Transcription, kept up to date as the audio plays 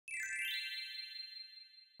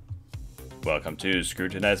Welcome to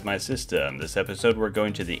Scrutinize My System. This episode we're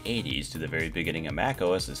going to the 80s to the very beginning of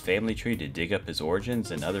macOS's family tree to dig up its origins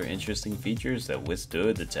and other interesting features that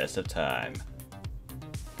withstood the test of time.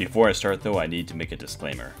 Before I start though, I need to make a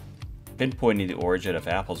disclaimer. Pinpointing the origin of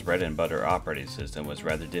Apple's bread and butter operating system was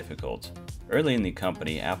rather difficult. Early in the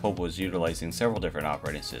company, Apple was utilizing several different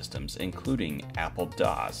operating systems, including Apple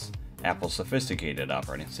DOS, Apple's sophisticated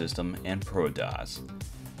operating system, and Pro DOS.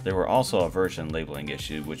 There were also a version labeling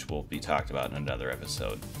issue which will be talked about in another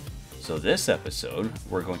episode. So this episode,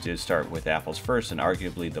 we're going to start with Apple's first and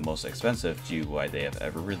arguably the most expensive GUI they have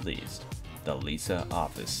ever released, the Lisa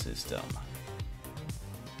Office System.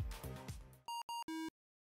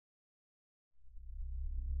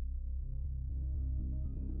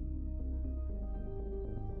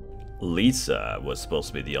 Lisa was supposed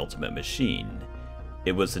to be the ultimate machine.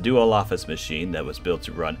 It was the dual office machine that was built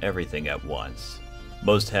to run everything at once.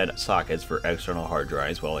 Most had sockets for external hard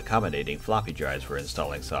drives while accommodating floppy drives for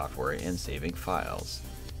installing software and saving files.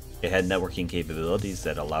 It had networking capabilities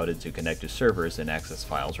that allowed it to connect to servers and access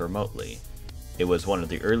files remotely. It was one of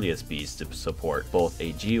the earliest beasts to support both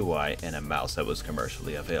a GUI and a mouse that was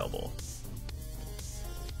commercially available.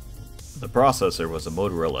 The processor was a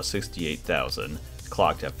Motorola 68000,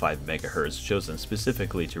 clocked at 5 MHz, chosen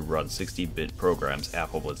specifically to run 60-bit programs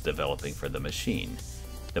Apple was developing for the machine.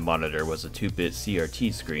 The monitor was a 2-bit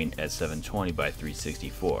CRT screen at 720 by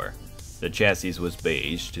 364. The chassis was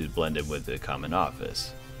beige to blend in with the common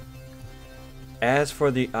Office. As for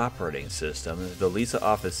the operating system, the Lisa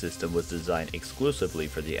Office System was designed exclusively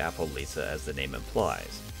for the Apple Lisa, as the name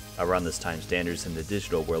implies. Around this time, standards in the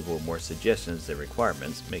digital world were more suggestions than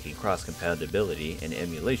requirements, making cross-compatibility and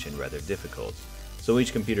emulation rather difficult. So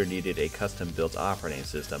each computer needed a custom-built operating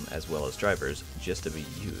system as well as drivers just to be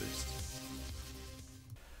used.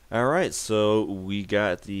 Alright, so we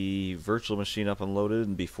got the virtual machine up and loaded,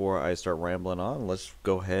 and before I start rambling on, let's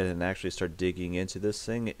go ahead and actually start digging into this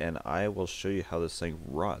thing, and I will show you how this thing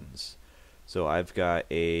runs. So I've got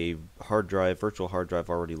a hard drive, virtual hard drive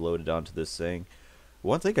already loaded onto this thing.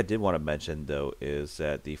 One thing I did want to mention though is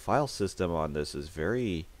that the file system on this is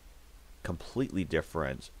very completely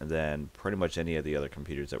different than pretty much any of the other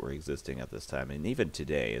computers that were existing at this time, and even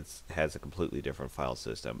today it has a completely different file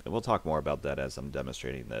system, and we'll talk more about that as I'm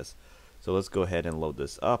demonstrating this. So let's go ahead and load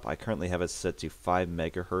this up. I currently have it set to 5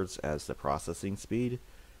 MHz as the processing speed,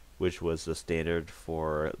 which was the standard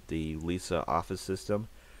for the Lisa Office system.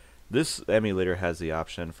 This emulator has the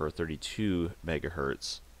option for 32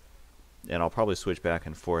 MHz, and I'll probably switch back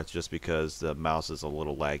and forth just because the mouse is a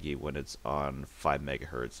little laggy when it's on 5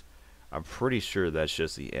 MHz. I'm pretty sure that's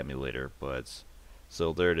just the emulator, but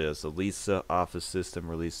so there it is, the Lisa Office System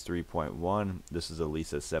Release 3.1. This is a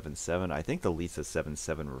Lisa 7.7. I think the Lisa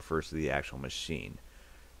 7.7 refers to the actual machine.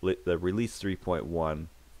 The Release 3.1,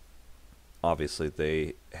 obviously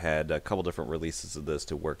they had a couple different releases of this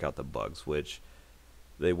to work out the bugs, which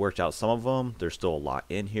they worked out some of them. There's still a lot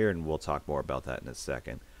in here, and we'll talk more about that in a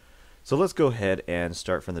second. So let's go ahead and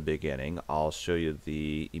start from the beginning. I'll show you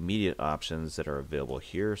the immediate options that are available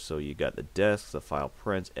here. So you got the desk, the file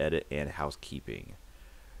print, edit, and housekeeping.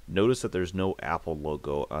 Notice that there's no Apple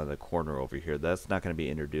logo on the corner over here. That's not going to be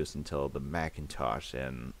introduced until the Macintosh,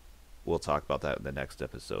 and we'll talk about that in the next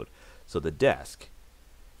episode. So the desk.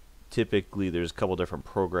 Typically there's a couple different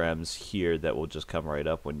programs here that will just come right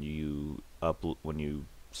up when you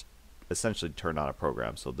essentially turn on a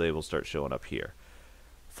program. So they will start showing up here.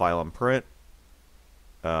 File and print.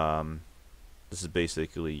 This is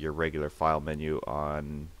basically your regular file menu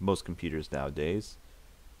on most computers nowadays.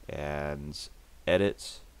 And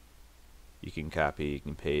edit. You can copy, you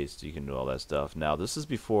can paste, you can do all that stuff. Now this is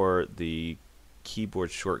before the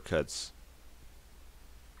keyboard shortcuts.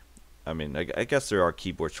 I mean, I guess there are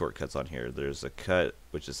keyboard shortcuts on here. There's a cut,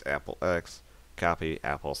 which is Apple X, copy,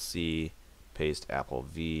 Apple C, paste, Apple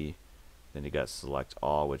V. Then you got select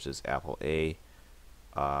all, which is Apple A.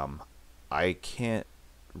 I can't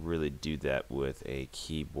really do that with a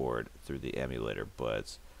keyboard through the emulator,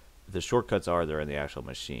 but the shortcuts are there in the actual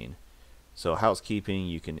machine. So housekeeping,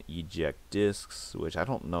 you can eject disks, which I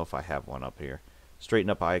don't know if I have one up here. Straighten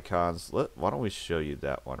up icons. Why don't we show you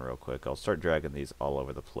that one real quick? I'll start dragging these all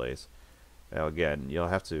over the place. Now again, you'll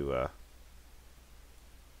have to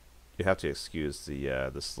excuse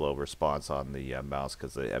the slow response on the mouse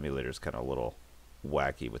because the emulator is kind of a little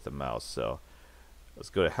wacky with the mouse. So let's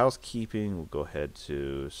go to housekeeping. We'll go ahead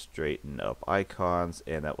to straighten up icons,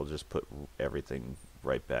 and that will just put everything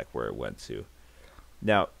right back where it went to.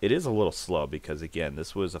 Now, it is a little slow because, again,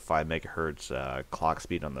 this was a 5 MHz clock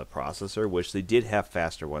speed on the processor, which they did have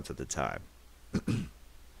faster ones at the time.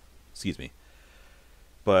 Excuse me.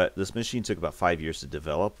 But this machine took about 5 years to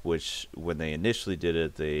develop, which when they initially did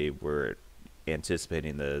it, they were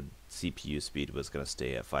anticipating the CPU speed was going to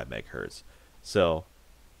stay at 5 megahertz. So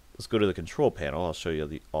let's go to the control panel. I'll show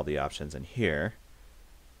you all the options in here.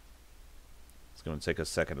 It's going to take a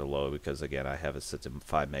second to load because, again, I have it set to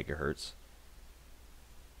 5 megahertz.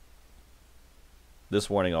 This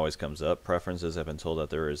warning always comes up. Preferences have been told that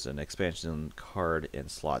there is an expansion card in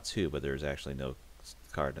slot 2, but there's actually no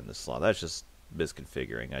card in this slot. That's just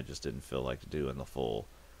misconfiguring. I just didn't feel like doing the full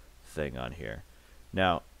thing on here.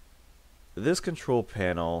 Now, this control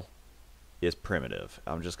panel is primitive.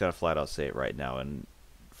 I'm just going to flat out say it right now. And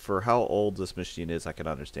for how old this machine is, I can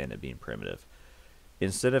understand it being primitive.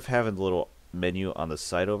 Instead of having the little menu on the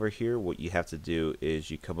side over here, what you have to do is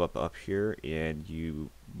you come up here and you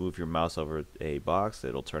move your mouse over a box.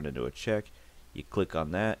 It'll turn into a check. You click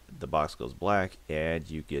on that, the box goes black, and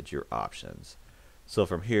you get your options. So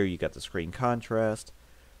from here you got the screen contrast.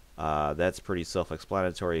 That's pretty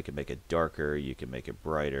self-explanatory. You can make it darker, you can make it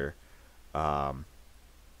brighter.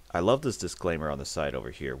 I love this disclaimer on the side over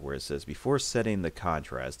here where it says, before setting the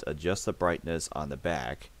contrast, adjust the brightness on the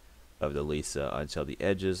back of the Lisa until the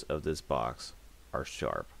edges of this box are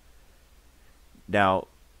sharp. Now,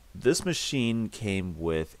 this machine came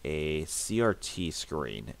with a CRT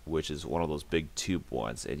screen, which is one of those big tube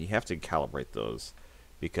ones, and you have to calibrate those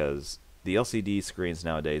because the LCD screens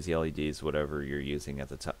nowadays, the LEDs, whatever you're using at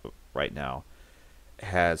the time right now,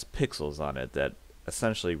 has pixels on it that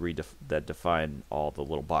essentially define all the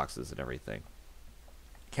little boxes and everything.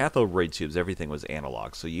 Cathode ray tubes, everything was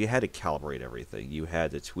analog, so you had to calibrate everything. You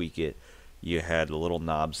had to tweak it. You had the little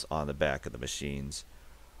knobs on the back of the machines.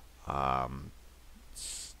 Time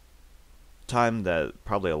that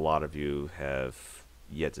probably a lot of you have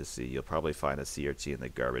yet to see. You'll probably find a CRT in the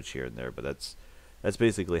garbage here and there, but that's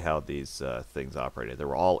basically how these things operated. They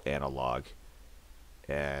were all analog,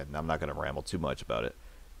 and I'm not going to ramble too much about it.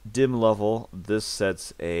 Dim level, this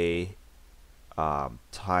sets a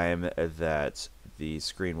time that the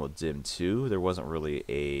screen will dim to. There wasn't really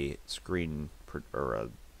a screen or a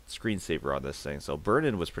screensaver on this thing, so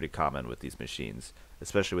burn-in was pretty common with these machines,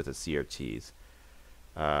 especially with the CRTs.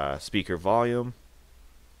 Speaker volume,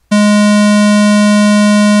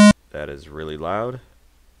 that is really loud,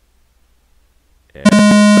 and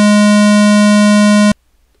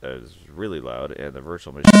that is really loud, and the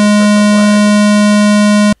virtual machine is starting to lag.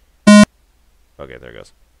 Okay, there it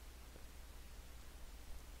goes.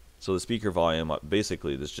 So the speaker volume,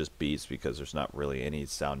 basically this just beeps because there's not really any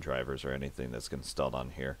sound drivers or anything that's installed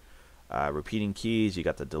on here. Repeating keys, you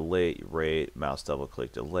got the delay rate, mouse double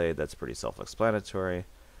click delay, that's pretty self-explanatory.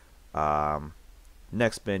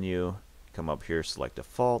 Next menu, come up here, select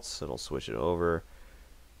defaults, it'll switch it over.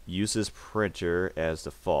 Uses printer as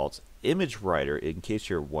default. Image writer, in case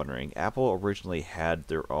you're wondering, Apple originally had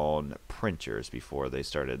their own printers before they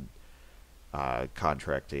started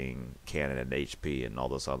contracting Canon and HP and all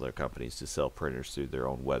those other companies to sell printers through their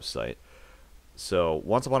own website. So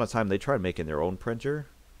once upon a time they tried making their own printer.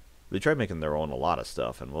 They tried making their own a lot of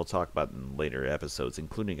stuff, and we'll talk about in later episodes,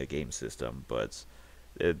 including a game system, but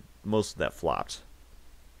most of that flopped.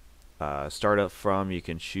 Startup from, you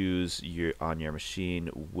can choose on your machine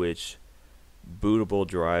which bootable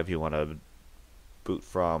drive you want to boot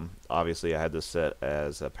from. Obviously I had this set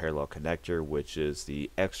as a parallel connector, which is the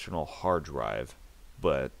external hard drive,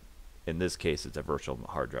 but in this case it's a virtual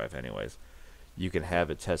hard drive anyways. You can have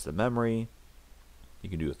it test the memory. You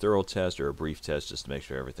can do a thorough test or a brief test just to make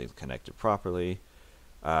sure everything's connected properly.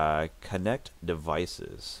 Connect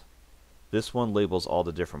devices. This one labels all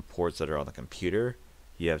the different ports that are on the computer.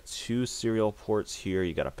 You have 2 serial ports here.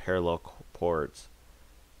 You got a parallel port.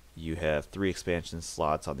 You have 3 expansion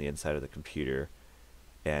slots on the inside of the computer.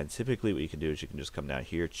 And typically what you can do is you can just come down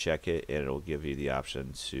here, check it, and it'll give you the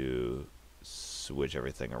option to switch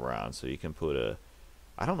everything around. So you can put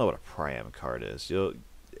I don't know what a Priam card is.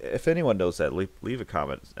 If anyone knows that, leave a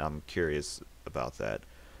comment. I'm curious about that.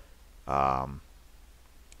 So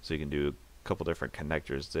you can do a couple different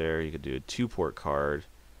connectors there. You can do a 2-port card,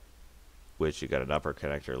 which you got an upper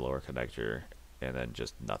connector, lower connector, and then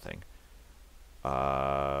just nothing.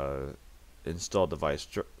 Install device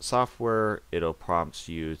software. It'll prompt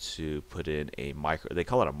you to put in a micro. They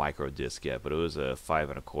call it a micro diskette, but it was a 5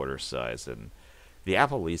 1/4 size, and the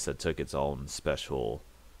Apple Lisa took its own special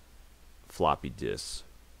floppy disk,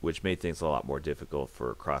 which made things a lot more difficult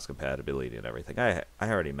for cross compatibility and everything. I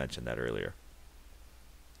already mentioned that earlier.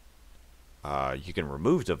 You can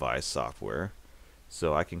remove device software.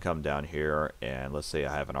 So I can come down here and let's say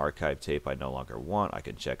I have an archive tape I no longer want. I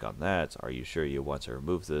can check on that. Are you sure you want to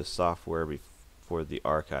remove this software for the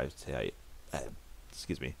archive tape?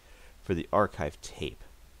 For the archive tape.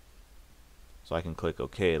 So I can click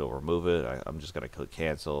OK, it'll remove it. I'm just going to click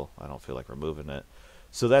cancel. I don't feel like removing it.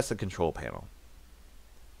 So that's the control panel.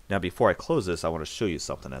 Now before I close this, I want to show you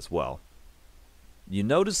something as well. You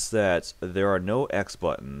notice that there are no X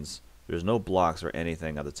buttons, there's no blocks or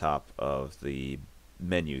anything at the top of the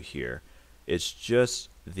menu here. It's just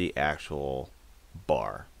the actual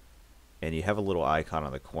bar. And you have a little icon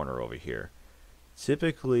on the corner over here.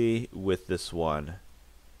 Typically with this one,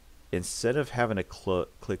 instead of having to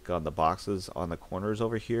click on the boxes on the corners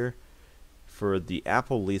over here, for the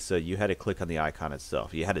Apple Lisa, you had to click on the icon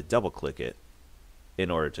itself. You had to double click it in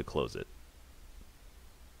order to close it.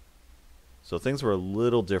 So things were a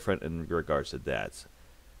little different in regards to that.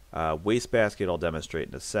 Wastebasket I'll demonstrate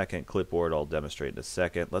in a second. Clipboard I'll demonstrate in a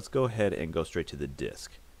second. Let's go ahead and go straight to the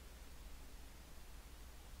disk.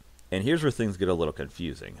 And here's where things get a little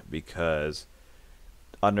confusing, because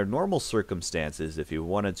under normal circumstances, if you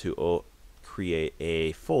wanted to create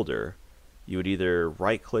a folder, you would either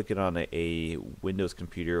right click it on a Windows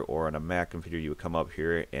computer, or on a Mac computer you would come up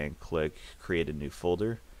here and click create a new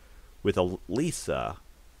folder. With a Lisa,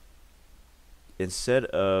 instead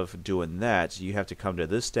of doing that, you have to come to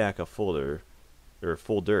this stack of folders,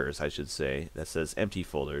 I should say, that says empty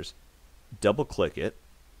folders, double click it,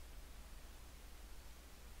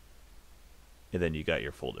 and then you got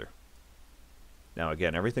your folder. Now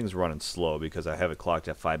again, everything's running slow because I have it clocked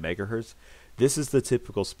at 5 megahertz. This is the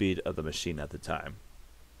typical speed of the machine at the time.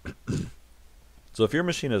 So if your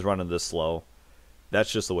machine is running this slow,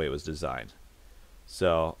 that's just the way it was designed.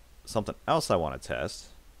 So something else I want to test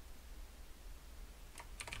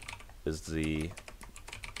is the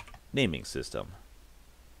naming system.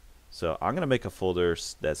 So I'm going to make a folder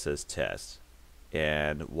that says test,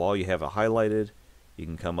 and while you have it highlighted, you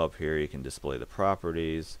can come up here, you can display the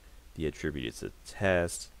properties, the attributes of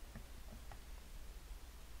test.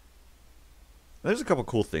 There's a couple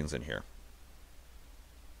cool things in here.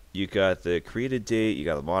 You got the created date, you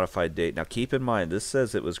got the modified date. Now keep in mind, this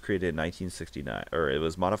says it was created in 1969, or it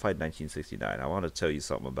was modified in 1969. I want to tell you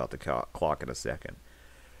something about the clock in a second.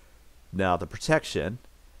 Now the protection,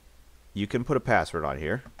 you can put a password on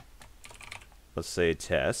here. Let's say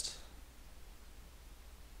test.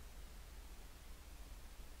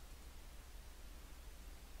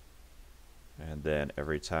 And then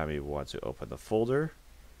every time you want to open the folder,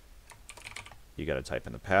 you got to type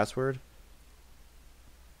in the password,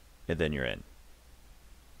 and then you're in.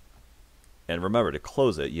 And remember, to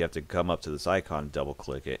close it, you have to come up to this icon, double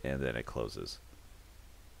click it, and then it closes.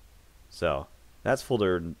 So that's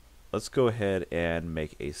folder. Let's go ahead and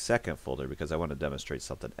make a second folder because I want to demonstrate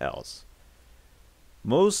something else.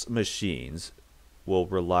 Most machines will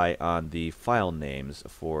rely on the file names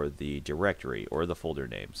for the directory or the folder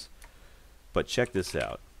names. But check this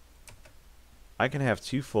out. I can have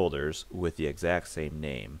two folders with the exact same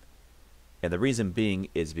name. And the reason being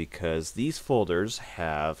is because these folders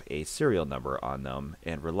have a serial number on them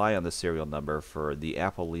and rely on the serial number for the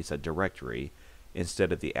Apple Lisa directory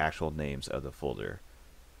instead of the actual names of the folder.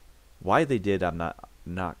 Why they did, I'm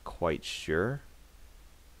not quite sure.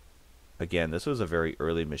 Again, this was a very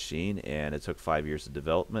early machine and it took 5 years of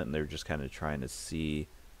development, and they're just kind of trying to see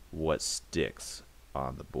what sticks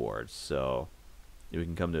on the board. So we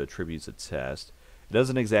can come to attributes of test. It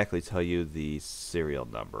doesn't exactly tell you the serial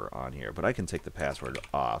number on here, but I can take the password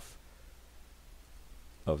off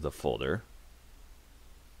of the folder.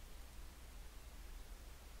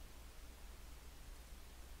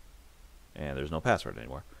 And there's no password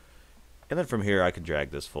anymore. And then from here I can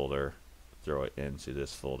drag this folder, throw it into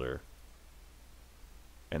this folder,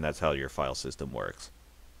 and that's how your file system works.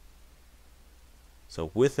 So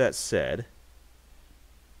with that said,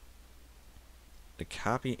 the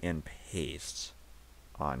copy and paste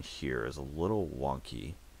on here is a little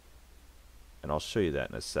wonky, and I'll show you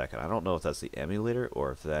that in a second. I don't know if that's the emulator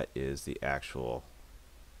or if that is the actual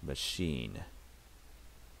machine.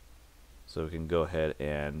 So we can go ahead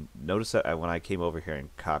and notice that when I came over here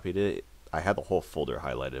and copied it, I had the whole folder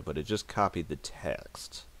highlighted, but it just copied the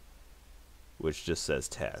text, which just says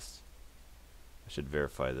test. I should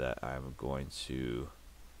verify that. I'm going to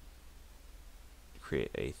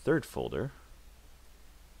create a third folder,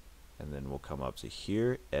 and then we'll come up to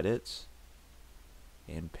here, edit,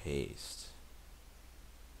 and paste.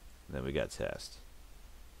 And then we got test.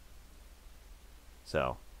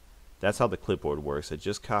 So that's how the clipboard works. It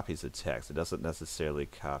just copies the text. It doesn't necessarily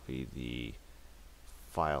copy the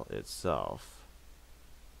file itself.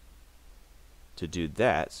 To do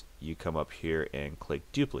that, you come up here and click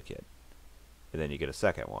duplicate, and then you get a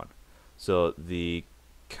second one. So the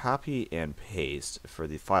copy and paste for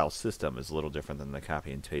the file system is a little different than the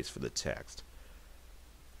copy and paste for the text.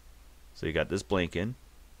 So you got this blinking,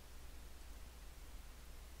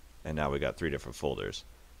 And now we got 3 different folders.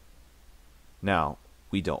 Now,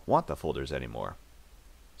 we don't want the folders anymore.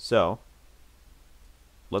 So,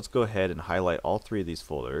 let's go ahead and highlight all 3 of these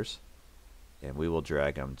folders, and we will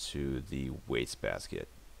drag them to the wastebasket.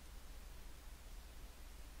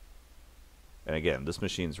 And again, this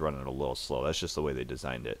machine's running a little slow. That's just the way they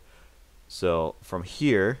designed it. So from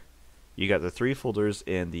here, you got the 3 folders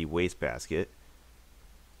in the wastebasket.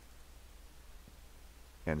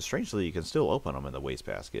 And strangely, you can still open them in the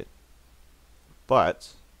wastebasket.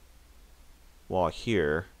 But while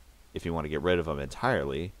here, if you want to get rid of them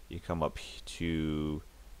entirely, you come up to...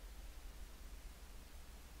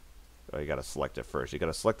 Oh, you got to select it first. You got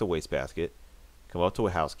to select the wastebasket, come up to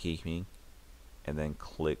a housekeeping, and then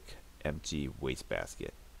click empty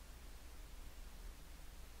wastebasket.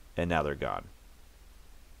 And now they're gone.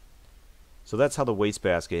 So that's how the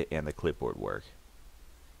wastebasket and the clipboard work.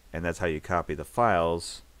 And that's how you copy the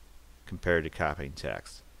files compared to copying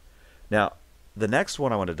text. Now, the next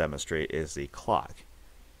one I want to demonstrate is the clock.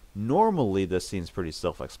 Normally, this seems pretty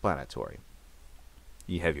self-explanatory.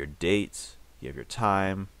 You have your date, you have your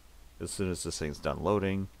time. As soon as this thing's done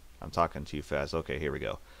loading, I'm talking too fast. Okay, here we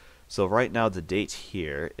go. So right now the date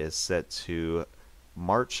here is set to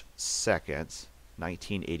March 2nd,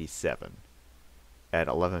 1987 at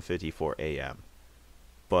 11:54 a.m.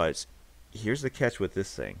 But here's the catch with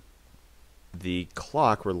this thing. The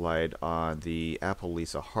clock relied on the Apple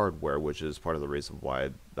Lisa hardware, which is part of the reason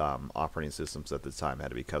why operating systems at the time had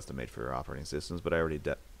to be custom made for operating systems, but I already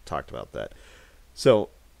talked about that. So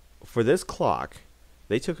for this clock,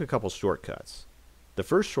 they took a couple shortcuts. The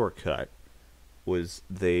first shortcut was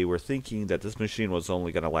they were thinking that this machine was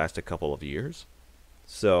only going to last a couple of years.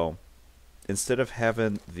 So instead of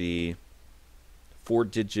having the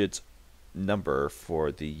 4-digit number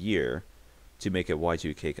for the year to make it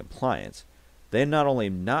Y2K compliant, they not only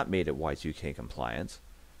not made it Y2K compliant,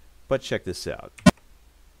 but check this out.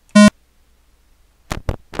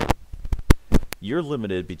 You're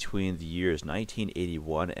limited between the years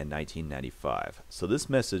 1981 and 1995. So this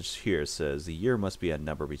message here says the year must be a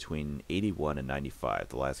number between 81 and 95.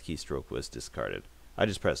 The last keystroke was discarded. I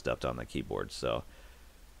just pressed up on the keyboard. So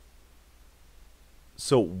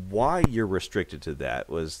why you're restricted to that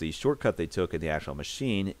was the shortcut they took in the actual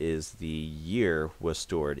machine is the year was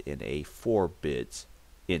stored in a 4-bit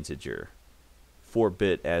integer.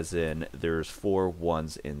 4-bit as in there's 4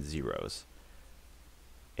 ones and zeros.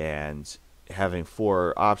 And having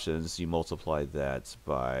 4 options, you multiply that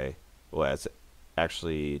by, well, it's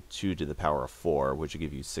actually 2 to the power of 4, which will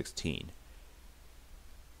give you 16.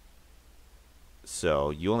 So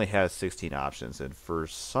you only have 16 options, and for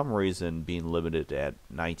some reason being limited at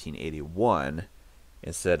 1981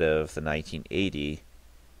 instead of the 1980,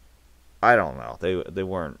 I don't know. They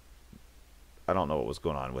weren't, I don't know what was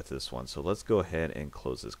going on with this one. So let's go ahead and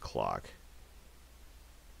close this clock.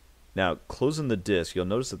 Now, closing the disk, you'll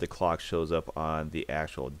notice that the clock shows up on the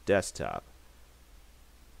actual desktop,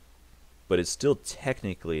 but it's still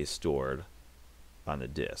technically stored on the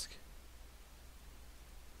disk.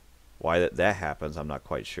 Why that happens, I'm not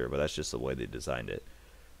quite sure, but that's just the way they designed it.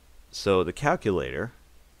 So the calculator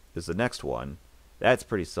is the next one. That's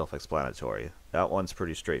pretty self-explanatory. That one's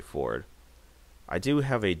pretty straightforward. I do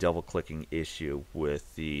have a double-clicking issue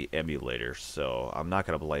with the emulator, so I'm not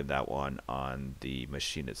going to blame that one on the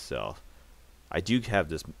machine itself. I do have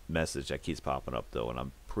this message that keeps popping up, though, and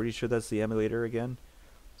I'm pretty sure that's the emulator again.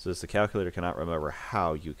 So the calculator cannot remember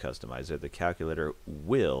how you customize it. The calculator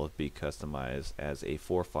will be customized as a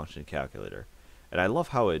 4-function calculator. And I love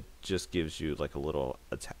how it just gives you like a little...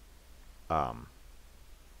 it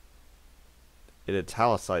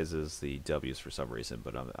italicizes the W's for some reason,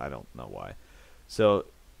 but I don't know why. So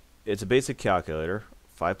it's a basic calculator.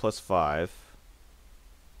 5 plus 5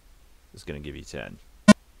 is going to give you 10.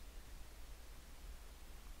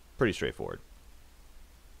 Pretty straightforward.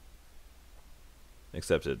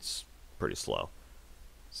 Except it's pretty slow.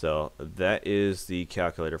 So that is the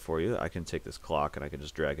calculator for you. I can take this clock and I can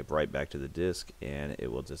just drag it right back to the disk and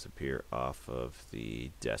it will disappear off of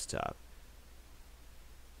the desktop.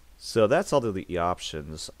 So that's all the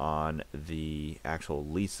options on the actual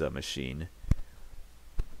Lisa machine.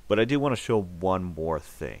 But I do want to show one more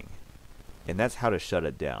thing, and that's how to shut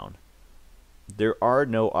it down. There are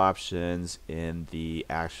no options in the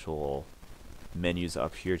actual menus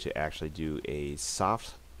up here to actually do a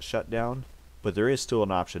soft shutdown, but there is still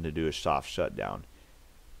an option to do a soft shutdown.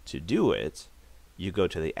 To do it, you go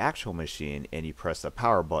to the actual machine and you press the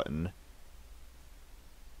power button,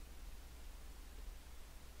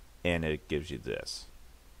 and it gives you this.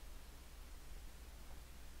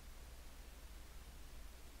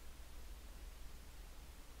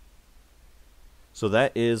 So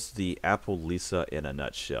that is the Apple Lisa in a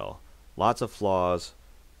nutshell. Lots of flaws,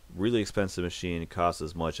 really expensive machine, cost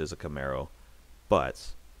as much as a Camaro, but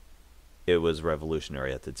it was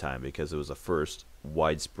revolutionary at the time because it was the first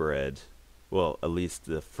widespread, well, at least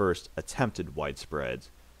the first attempted widespread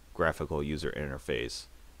graphical user interface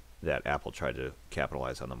that Apple tried to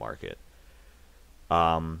capitalize on the market.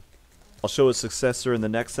 I'll show a successor in the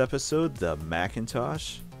next episode, the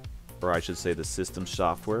Macintosh, or I should say the system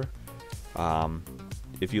software.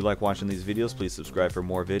 If you like watching these videos, please subscribe for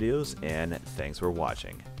more videos, and thanks for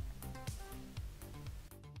watching.